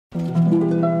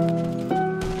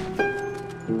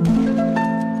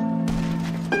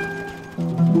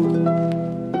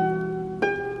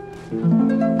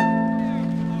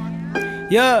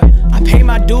Yeah, I pay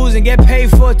my dues and get paid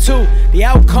for it too. The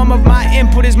outcome of my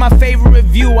input is my favorite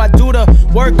review. I do the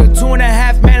work of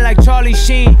 2.5 men like Charlie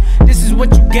Sheen. This is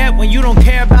what you get when you don't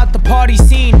care about the party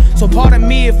scene. So pardon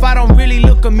me if I don't really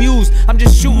look amused. I'm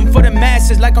just shooting for the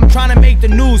masses like I'm trying to make the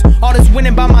news. All this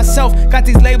winning by myself, got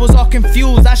these labels all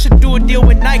confused. I should do a deal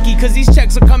with Nike cause these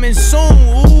checks are coming soon.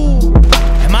 Ooh,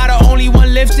 am I the only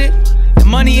one lifted? The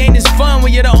money ain't as fun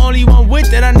when you're the only one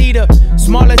with it. I need a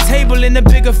smaller table and a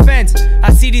bigger fence.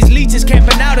 I see these leeches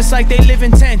camping out, it's like they live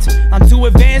in tents. I'm too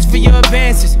advanced for your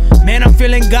advances. Man, I'm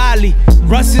feeling godly.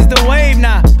 Russ is the wave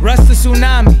now, Russ the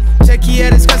tsunami. Te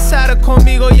quieres casar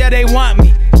conmigo, yeah, they want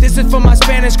me. This is for my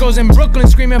Spanish girls in Brooklyn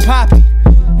screaming poppy.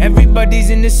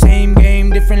 Everybody's in the same game,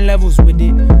 different levels with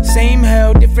it. Same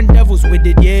hell, different devils with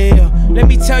it, yeah. Let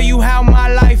me tell you how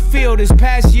my life feel. This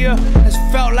past year has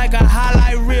felt like a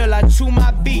highlight reel. I chew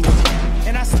my beat.